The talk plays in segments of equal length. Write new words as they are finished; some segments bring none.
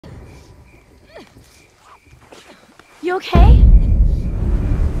You okay?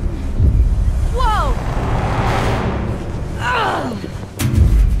 Whoa! Ugh.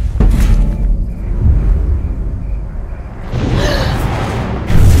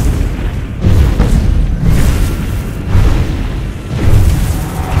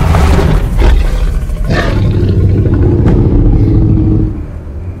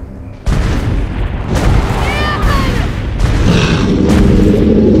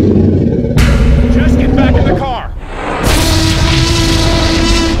 Just get back in the car!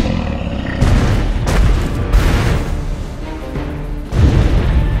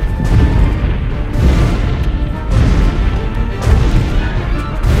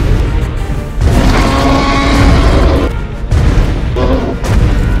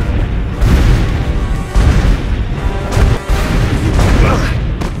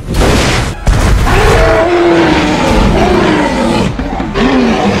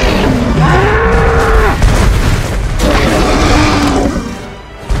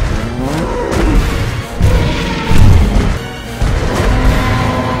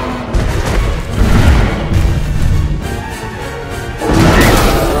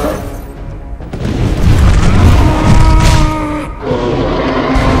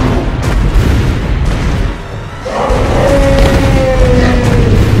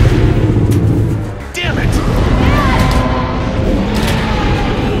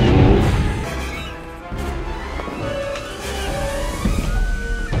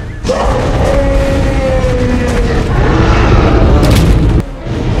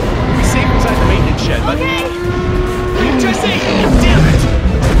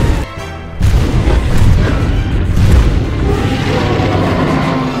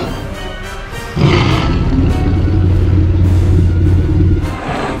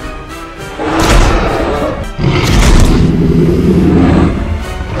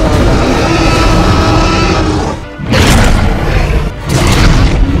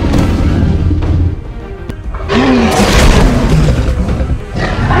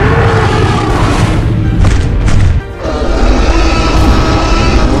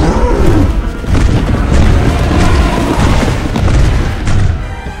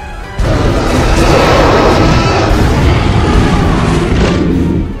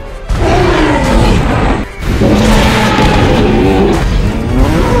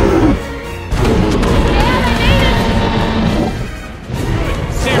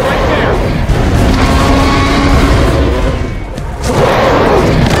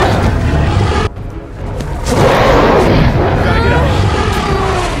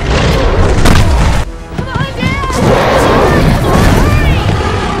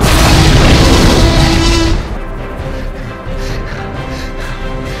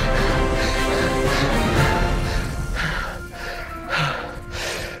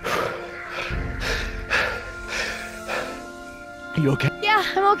 You okay? Yeah,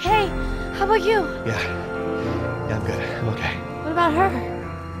 I'm okay. How about you? Yeah, I'm good. I'm okay. What about her?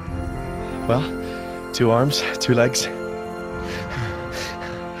 Well, 2 arms, 2 legs.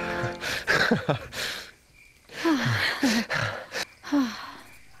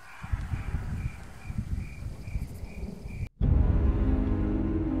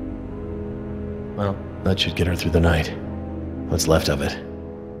 Well, that should get her through the night. What's left of it.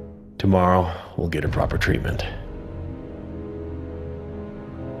 Tomorrow, we'll get her proper treatment.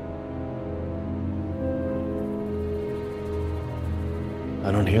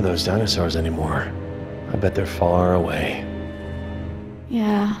 I don't hear those dinosaurs anymore. I bet they're far away.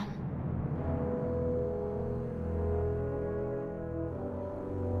 Yeah.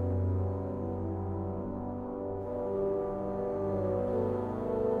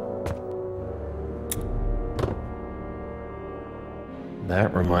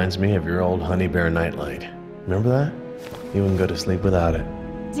 That reminds me of your old honey bear nightlight. Remember that? You wouldn't go to sleep without it.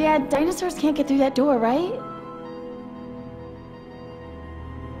 Dad, dinosaurs can't get through that door, right?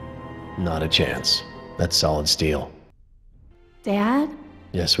 Not a chance. That's solid steel. Dad?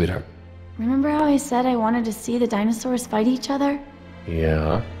 Yes, sweetheart. Remember how I said I wanted to see the dinosaurs fight each other?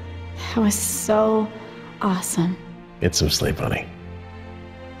 Yeah? That was so awesome. Get some sleep, honey.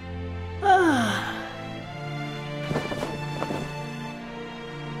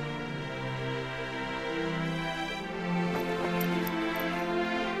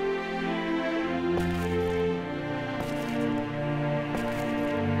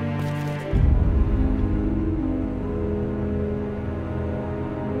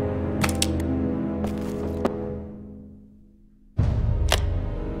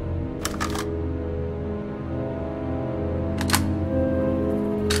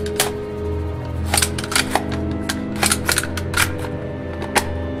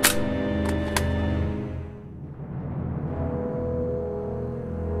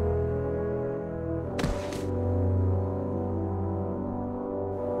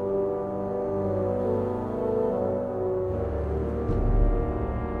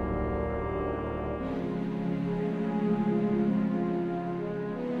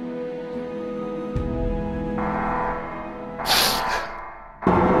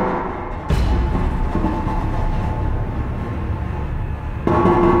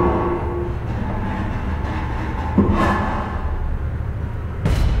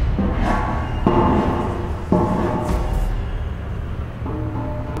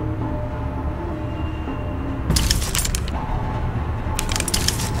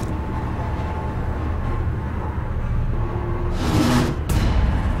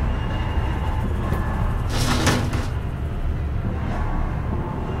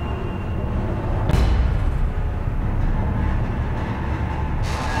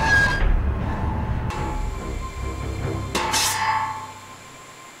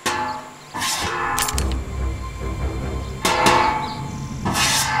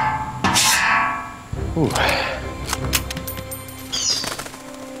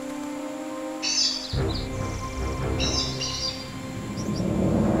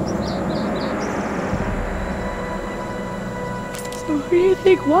 Who do you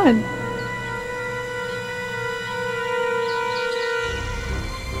think won?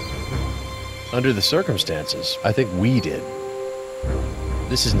 Under the circumstances, I think we did.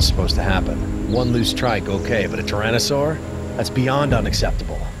 This isn't supposed to happen. One loose trike, okay, but a Tyrannosaur? That's beyond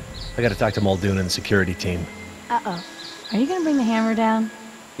unacceptable. I gotta talk to Muldoon and the security team. Uh-oh. Are you gonna bring the hammer down?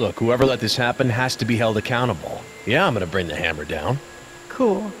 Look, whoever let this happen has to be held accountable. Yeah, I'm gonna bring the hammer down.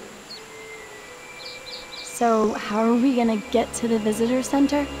 Cool. So, how are we gonna get to the visitor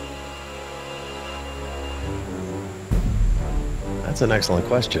center? That's an excellent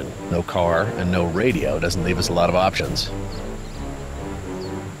question. No car and no radio doesn't leave us a lot of options.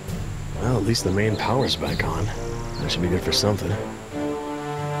 Well, at least the main power's back on. That should be good for something.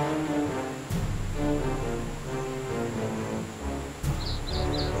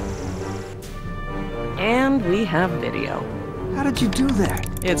 And we have video. How did you do that?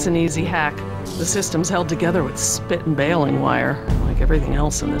 It's an easy hack. The system's held together with spit and baling wire, like everything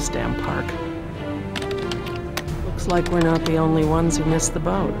else in this damn park. Looks like we're not the only ones who missed the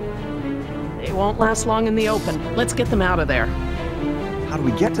boat. They won't last long in the open. Let's get them out of there. How do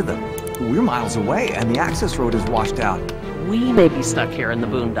we get to them? We're miles away, and the access road is washed out. We may be stuck here in the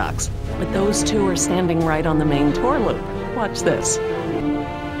boondocks, but those two are standing right on the main tour loop. Watch this.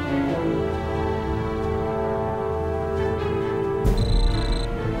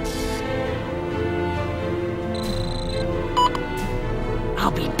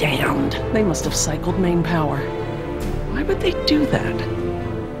 I'll be damned. They must have cycled main power. Why would they do that?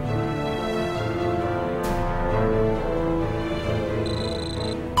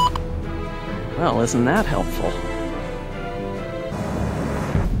 Well, isn't that helpful?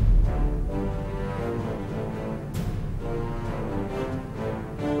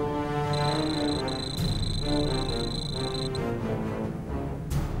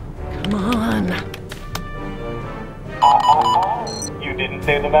 Come on. You didn't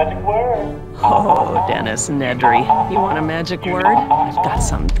say the magic word. Oh, Dennis Nedry, you want a magic word? I've got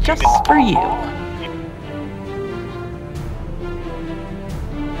some just for you.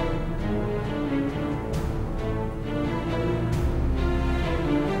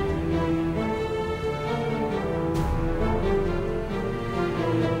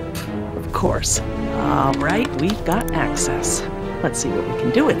 Of course. All right, we've got access. Let's see what we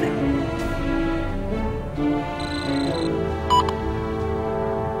can do with it.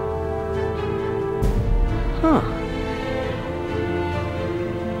 Huh.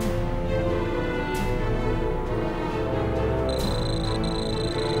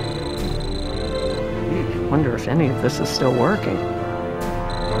 Wonder if any of this is still working.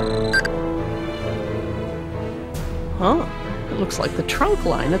 Huh. It looks like the trunk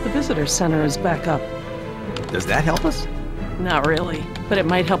line at the visitor center is back up. Does that help us? Not really, but it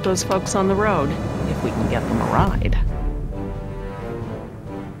might help those folks on the road, if we can get them a ride.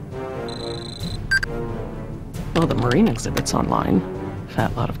 Oh, the marine exhibit's online.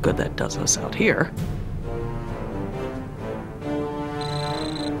 Fat lot of good that does us out here.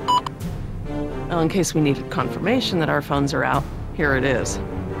 Well, in case we needed confirmation that our phones are out, here it is.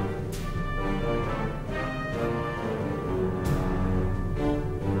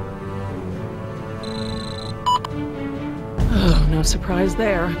 Oh, no surprise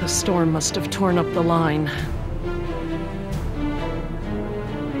there. The storm must have torn up the line.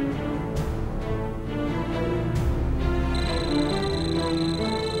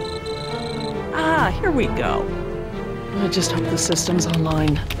 Ah, here we go. I just hope the system's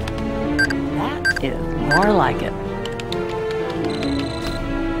online. That is more like it.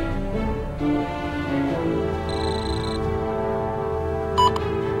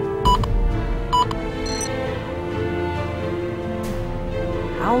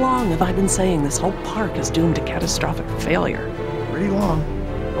 How long have I been saying this whole park is doomed to catastrophic failure? Pretty long.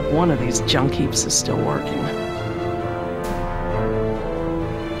 But one of these junk heaps is still working.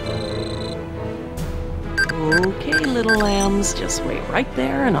 Okay, little lambs, just wait right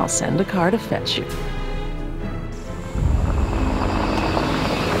there and I'll send a car to fetch you.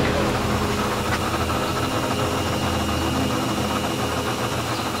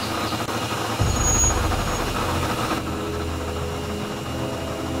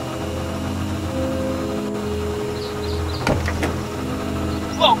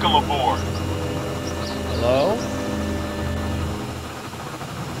 Welcome aboard. Hello?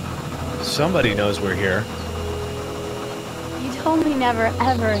 Somebody knows we're here. You told me never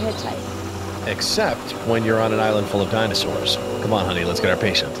ever hitchhike. Except when you're on an island full of dinosaurs. Come on, honey, let's get our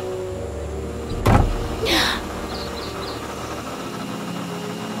patient.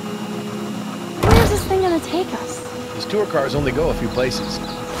 Where's this thing gonna take us? These tour cars only go a few places.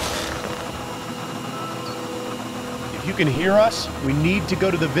 You If you can hear us, we need to go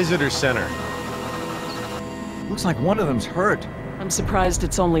to the visitor center. Looks like one of them's hurt. I'm surprised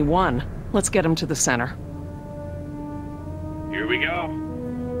it's only one. Let's get him to the center. Here we go.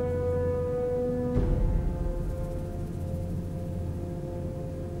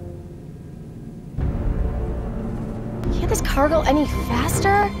 Can't this car go any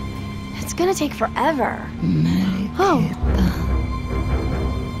faster? It's gonna take forever. Oh,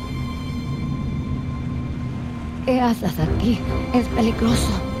 ¿Qué haces aquí? Es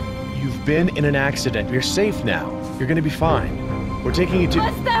peligroso. You've been in an accident. You're safe now. You're gonna be fine. We're taking you to...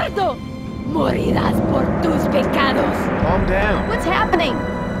 ¡Bastardo! Morirás por tus pecados. Calm down. what's happening?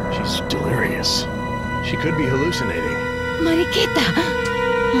 She's delirious. She could be hallucinating. Mariquita.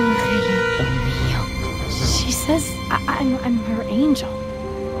 Angelito mío. She says I'm her angel.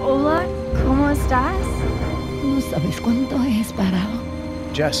 Hola, ¿cómo estás? No sabes cuánto he esperado.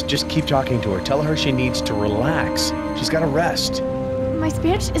 Jess, just keep talking to her. Tell her she needs to relax. She's gotta rest. My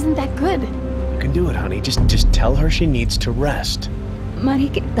Spanish isn't that good. You can do it, honey. Just tell her she needs to rest.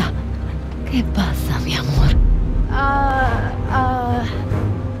 Mariquita. ¿Qué pasa, mi amor?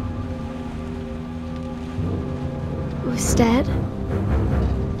 Usted?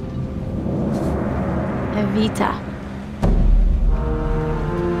 Evita.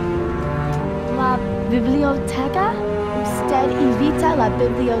 La biblioteca? Usted evita la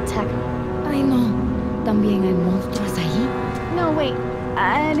biblioteca. Ay, no. También hay monstruos allí. No, wait.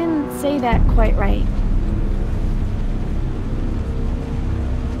 I didn't say that quite right.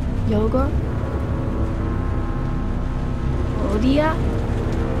 Yoga? Odia?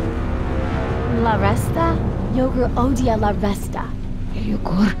 La resta? Yoga odia la resta. El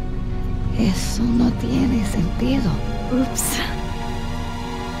yogur. Eso no tiene sentido. Oops.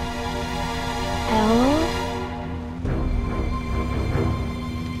 El?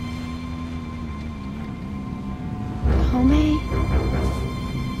 Come?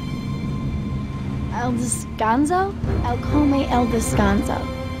 El descanso? El come el descanso.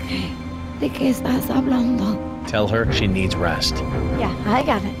 ¿Qué? ¿De qué estás hablando? Tell her she needs rest. Yeah, I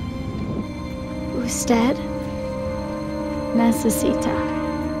got it. Usted necesita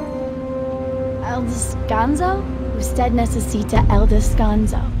el descanso. Usted necesita el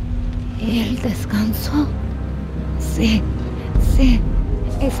descanso. ¿El descanso? Sí, sí.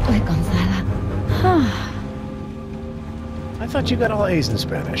 Estoy cansada. I thought you got all A's in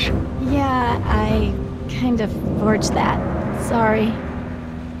Spanish. Yeah, I kind of forged that. Sorry.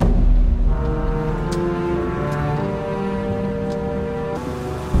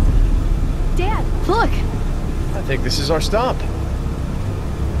 Dad, look! I think this is our stop.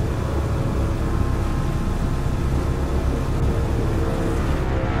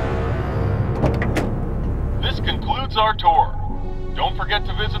 This concludes our tour. Don't forget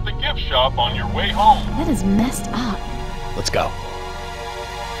to visit the gift shop on your way home. That is messed up. Let's go.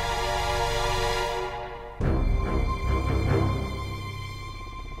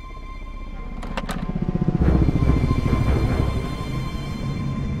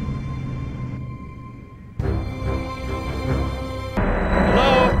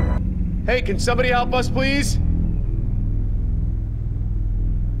 Hello? Hey, can somebody help us, please?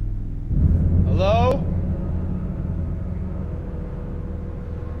 Hello?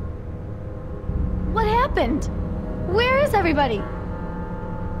 What happened? Where is everybody?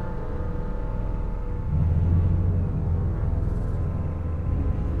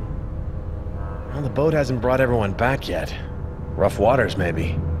 Well, the boat hasn't brought everyone back yet. Rough waters,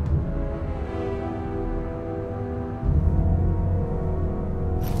 maybe.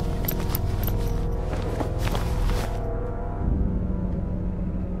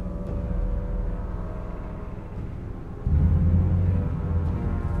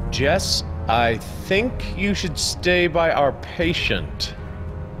 Jess, I think you should stay by our patient.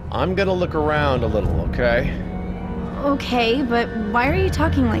 I'm gonna look around a little, okay? Okay, but why are you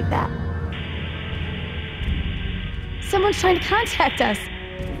talking like that? Someone's trying to contact us,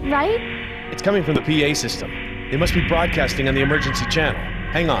 right? It's coming from the PA system. They must be broadcasting on the emergency channel.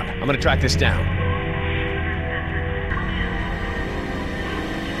 Hang on, I'm gonna track this down.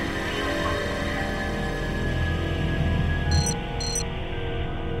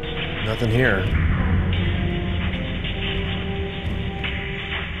 Nothing here.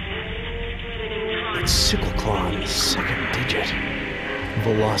 It's sickle claw on the second digit.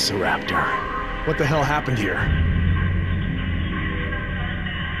 Velociraptor. What the hell happened here?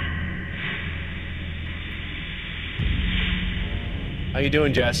 How you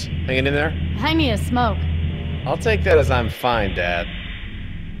doing, Jess? Hanging in there? I need a smoke. I'll take that as I'm fine, Dad.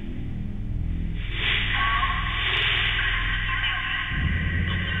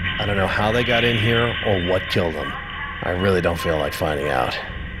 I don't know how they got in here or what killed them, I really don't feel like finding out.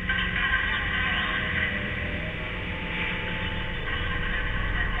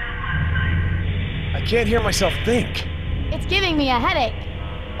 I can't hear myself think. It's giving me a headache.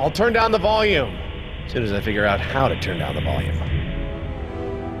 I'll turn down the volume as soon as I figure out how to turn down the volume.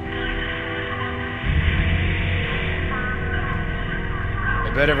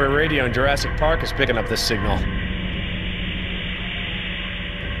 I bet every radio in Jurassic Park is picking up this signal.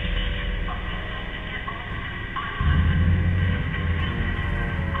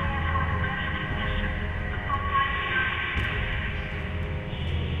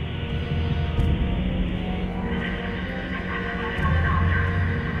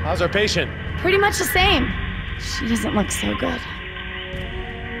 How's our patient? Pretty much the same. She doesn't look so good.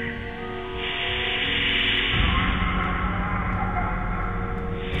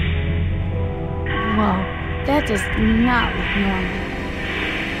 Whoa, that does not look normal.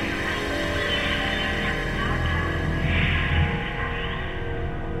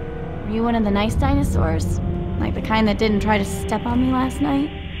 Are you one of the nice dinosaurs? Like the kind that didn't try to step on me last night?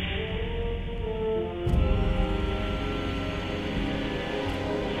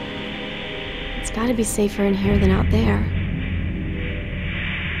 It's gotta be safer in here than out there.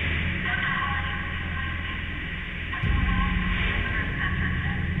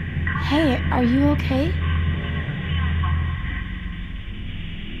 Hey, are you okay?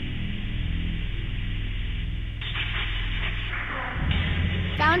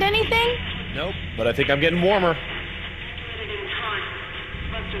 Found anything? Nope, but I think I'm getting warmer.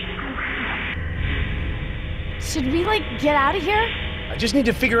 Should we, like, get out of here? I just need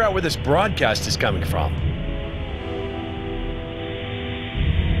to figure out where this broadcast is coming from.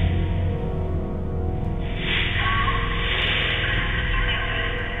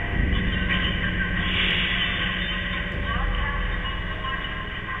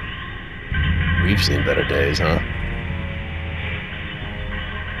 We've seen better days, huh?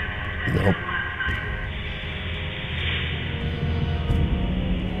 Nope.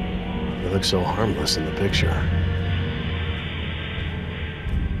 They look so harmless in the picture.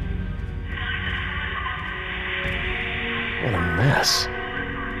 What a mess.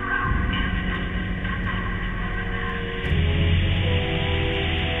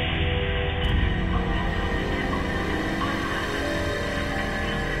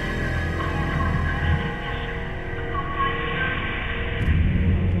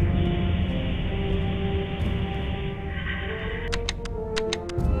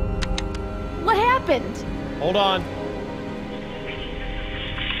 What happened? Hold on.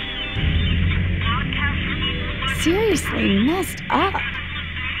 Seriously messed up.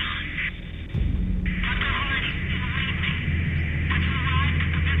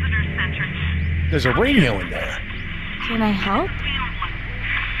 There's a radio in there. Can I help?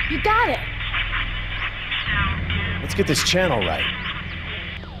 You got it. Let's get this channel right.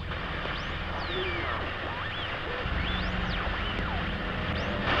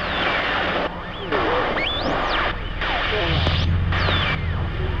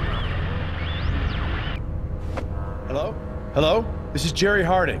 Hello? Hello? This is Jerry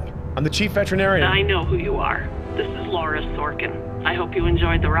Harding. I'm the chief veterinarian. I know who you are. This is Laura Sorkin. I hope you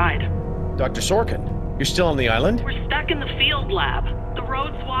enjoyed the ride. Dr. Sorkin, you're still on the island? We're stuck in the field lab. The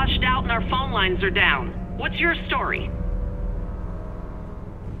road's washed out and our phone lines are down. What's your story?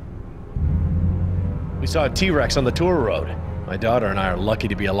 We saw a T-Rex on the tour road. My daughter and I are lucky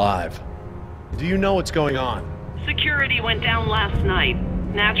to be alive. Do you know what's going on? Security went down last night.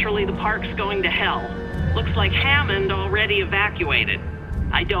 Naturally, the park's going to hell. Looks like Hammond already evacuated.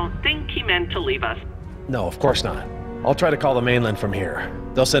 I don't think he meant to leave us. No, of course not. I'll try to call the mainland from here.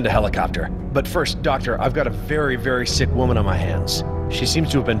 They'll send a helicopter. But first, Doctor, I've got a very, very sick woman on my hands. She seems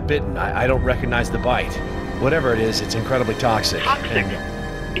to have been bitten. I don't recognize the bite. Whatever it is, it's incredibly toxic. Toxic?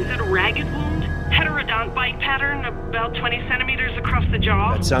 And Is it a ragged wound? Heterodont bite pattern, about 20 centimeters across the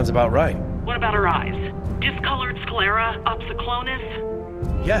jaw? that sounds about right. What about her eyes? Discolored sclera,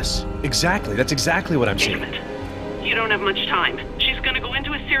 opsoclonus? Yes, exactly. That's exactly what I'm Damn seeing. it. You don't have much time. She's gonna go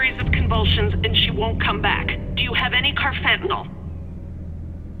into a series of convulsions and she won't come back. Do you have any carfentanil?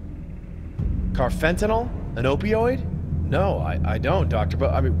 Carfentanil? An opioid? No, I don't, Doctor.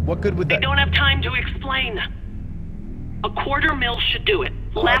 But, I mean, what good would I that... don't have time to explain. A quarter mil should do it.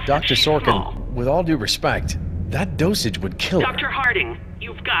 Less Dr. if she's Sorkin, small. with all due respect, that dosage would kill her. Dr. Harding,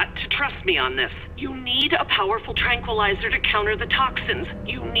 you've got to trust me on this. You need a powerful tranquilizer to counter the toxins.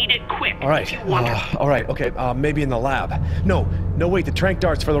 You need it quick. All right, You want her. all right, okay, maybe in the lab. No, wait, the tranq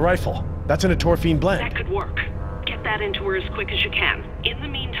dart's for the rifle. That's in a torphine blend. That could work. Get that into her as quick as you can. In the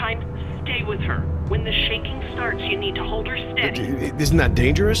meantime, stay with her. When the shaking starts, you need to hold her steady. Isn't that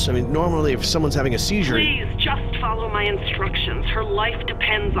dangerous? I mean, normally if someone's having a seizure... Please, just follow my instructions. Her life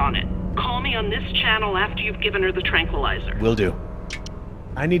depends on it. Call me on this channel after you've given her the tranquilizer. Will do.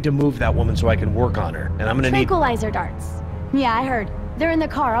 I need to move that woman so I can work on her, and I'm gonna need... Tranquilizer darts. Yeah, I heard. They're in the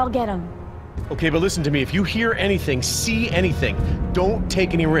car. I'll get them. Okay, but listen to me. If you hear anything, see anything, don't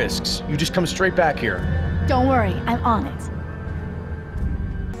take any risks. You just come straight back here. Don't worry. I'm on it.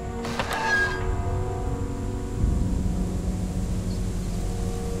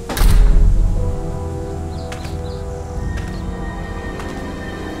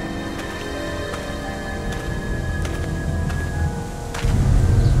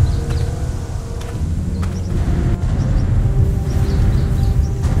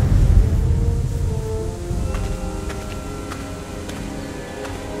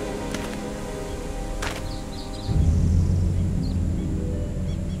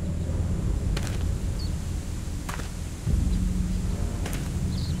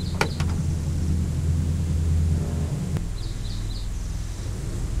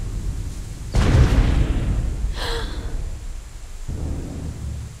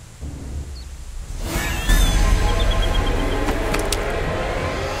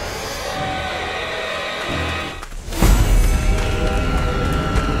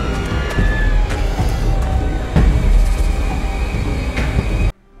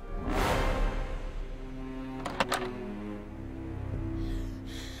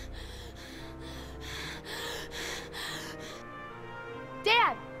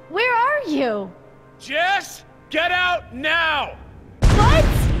 Dad, where are you? Jess, get out now!